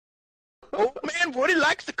And Woody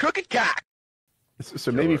likes the crooked cock.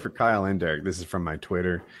 So maybe for Kyle and Derek, this is from my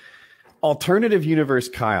Twitter. Alternative universe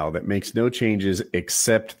Kyle that makes no changes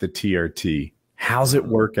except the TRT. How's it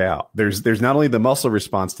work out? There's not only the muscle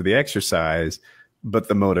response to the exercise, but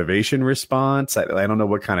the motivation response. I don't know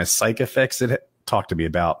what kind of psych effects it. Talk to me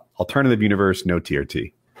about alternative universe, no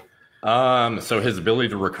TRT. So his ability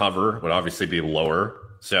to recover would obviously be lower.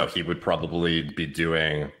 So he would probably be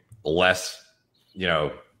doing less,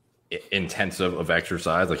 intensive of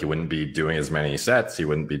exercise. Like he wouldn't be doing as many sets. He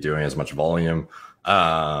wouldn't be doing as much volume.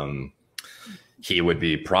 He would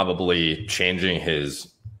be probably changing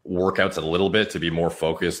his workouts a little bit to be more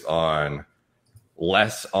focused on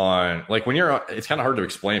less on like when you're, it's kind of hard to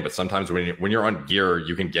explain, but sometimes when you're on gear,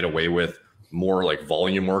 you can get away with more like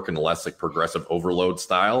volume work and less like progressive overload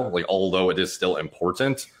style. Like, although it is still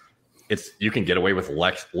important, you can get away with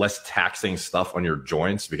less taxing stuff on your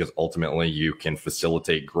joints because ultimately you can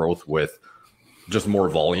facilitate growth with just more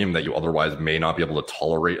volume that you otherwise may not be able to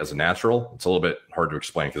tolerate as a natural. It's a little bit hard to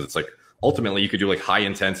explain because it's like ultimately you could do like high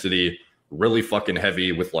intensity, really fucking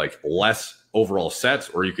heavy with like less overall sets,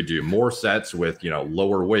 or you could do more sets with,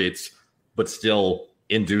 lower weights, but still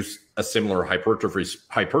induce a similar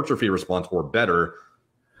hypertrophy response or better.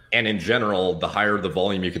 And in general, the higher the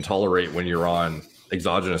volume you can tolerate when you're on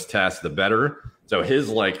exogenous tests, the better. So his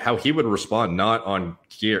like how he would respond not on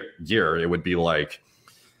gear, it would be like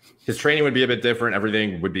his training would be a bit different.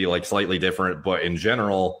 Everything would be like slightly different, but in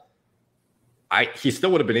general, he still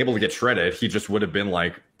would have been able to get shredded. He just would have been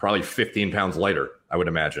like probably 15 pounds lighter, I would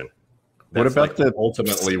imagine. That's what about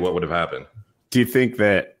ultimately what would have happened? Do you think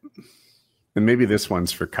that, and maybe this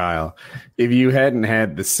one's for Kyle, if you hadn't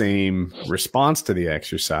had the same response to the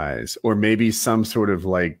exercise, or maybe some sort of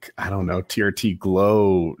like, I don't know, TRT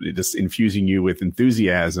glow, just infusing you with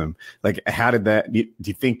enthusiasm, like how did that, do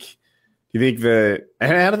you think how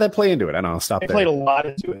did that play into it? I don't know, stop there. It played a lot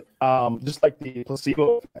into it, just like the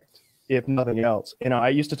placebo effect, if nothing else. I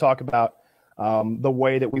used to talk about the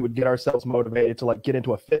way that we would get ourselves motivated to like get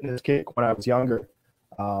into a fitness kick when I was younger.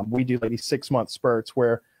 We do like these 6-month spurts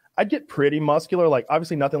where I'd get pretty muscular, like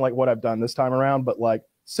obviously nothing like what I've done this time around, but like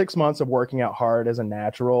 6 months of working out hard as a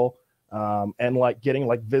natural, and like getting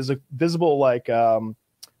like visible like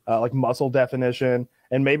muscle definition,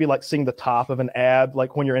 and maybe like seeing the top of an ab,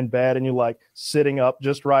 like when you're in bed and you're like sitting up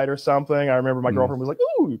just right or something. I remember my girlfriend was like,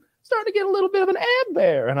 "Ooh, starting to get a little bit of an ab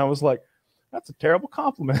there," and I was like, "That's a terrible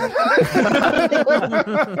compliment."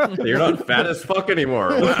 You're not fat as fuck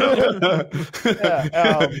anymore. Yeah,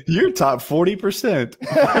 you're top 40%.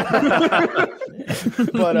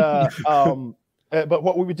 But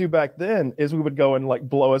what we would do back then is we would go and like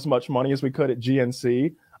blow as much money as we could at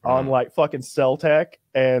GNC on like fucking cell tech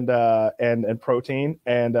and protein.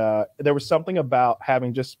 And there was something about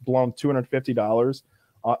having just blown $250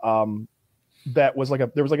 that was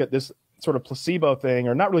like this sort of placebo thing,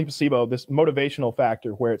 or not really placebo, this motivational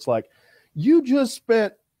factor where it's like, you just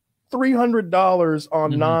spent $300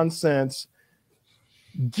 on nonsense.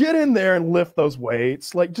 Get in there and lift those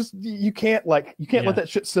weights. Like, just, you can't let that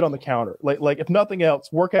shit sit on the counter. Like if nothing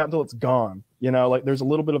else, work out until it's gone. Like there's a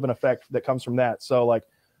little bit of an effect that comes from that. So like,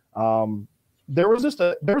 there was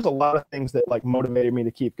a lot of things that like motivated me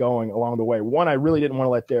to keep going along the way. One, I really didn't want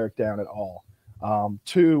to let Derek down at all.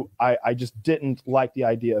 Two, I just didn't like the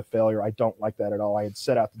idea of failure. I don't like that at all. I had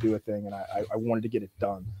set out to do a thing and I wanted to get it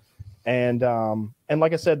done. And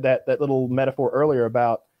like I said, that little metaphor earlier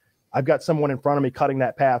about I've got someone in front of me cutting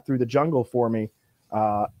that path through the jungle for me.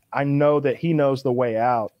 I know that he knows the way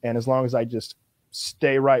out. And as long as I just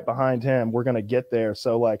stay right behind him, we're going to get there.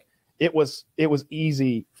 So like, it was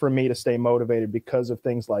easy for me to stay motivated because of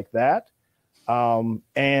things like that.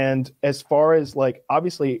 And as far as like,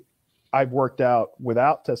 obviously I've worked out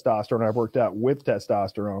without testosterone, I've worked out with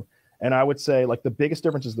testosterone. And I would say like the biggest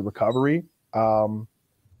difference is the recovery.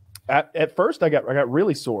 At first I got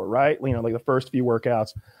really sore, right? Like the first few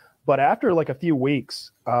workouts, but after like a few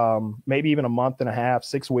weeks, maybe even a month and a half,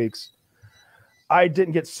 6 weeks, I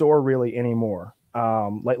didn't get sore really anymore.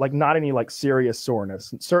 Like not any like serious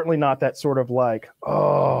soreness. Certainly not that sort of like,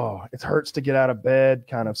 oh, it hurts to get out of bed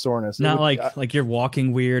kind of soreness. Not like you're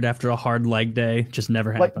walking weird after a hard leg day. Just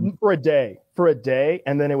never happened. Like for a day,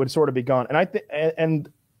 and then it would sort of be gone. And I think, and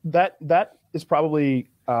that is probably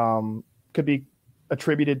could be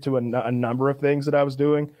attributed to a number of things that I was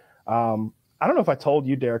doing. I don't know if I told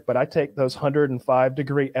you, Derek, but I take those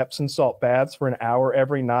 105-degree Epsom salt baths for an hour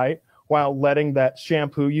every night, while letting that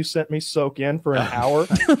shampoo you sent me soak in for an hour.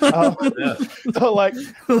 So like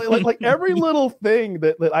every little thing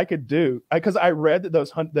that I could do, because I read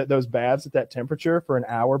that those baths at that temperature for an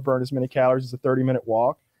hour burn as many calories as a 30-minute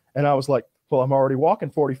walk. And I was like, well, I'm already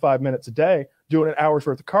walking 45 minutes a day, doing an hour's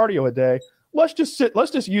worth of cardio a day. Let's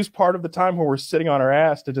just use part of the time when we're sitting on our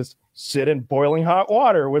ass to just sit in boiling hot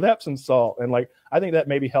water with Epsom salt. And like, I think that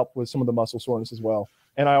maybe helped with some of the muscle soreness as well.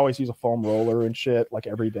 And I always use a foam roller and shit like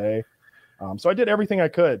every day. So I did everything I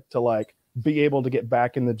could to like be able to get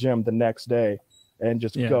back in the gym the next day and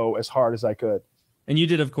just go as hard as I could. And you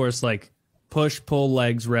did, of course, like push, pull,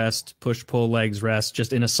 legs, rest, push, pull, legs, rest,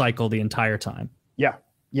 just in a cycle the entire time. Yeah.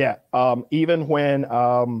 Yeah. Even when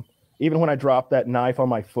I dropped that knife on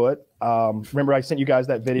my foot, remember I sent you guys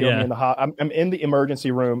that video of me in the I'm in the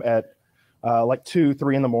emergency room at like 2,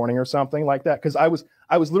 3 in the morning or something like that. Cause I was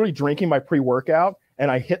literally drinking my pre-workout and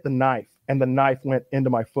I hit the knife and the knife went into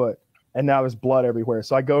my foot and now there's blood everywhere.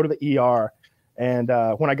 So I go to the ER and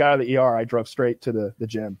when I got out of the ER, I drove straight to the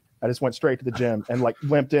gym. I just went straight to the gym and like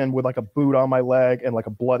limped in with like a boot on my leg and like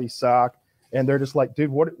a bloody sock. And they're just like,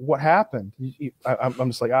 dude, what happened? I'm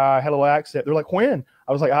just like, I had a little accident. They're like, when?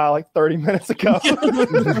 I was like, like 30 minutes ago.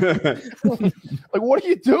 Like, what are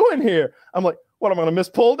you doing here? I'm like, what, I'm going to miss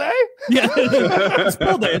pull day? Yeah, it's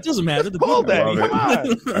pull day. It doesn't matter. The pull day. Come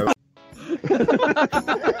on.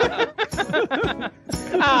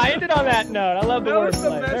 I ended on that note. I love the wordplay. That was the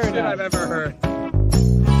best shit I've ever heard.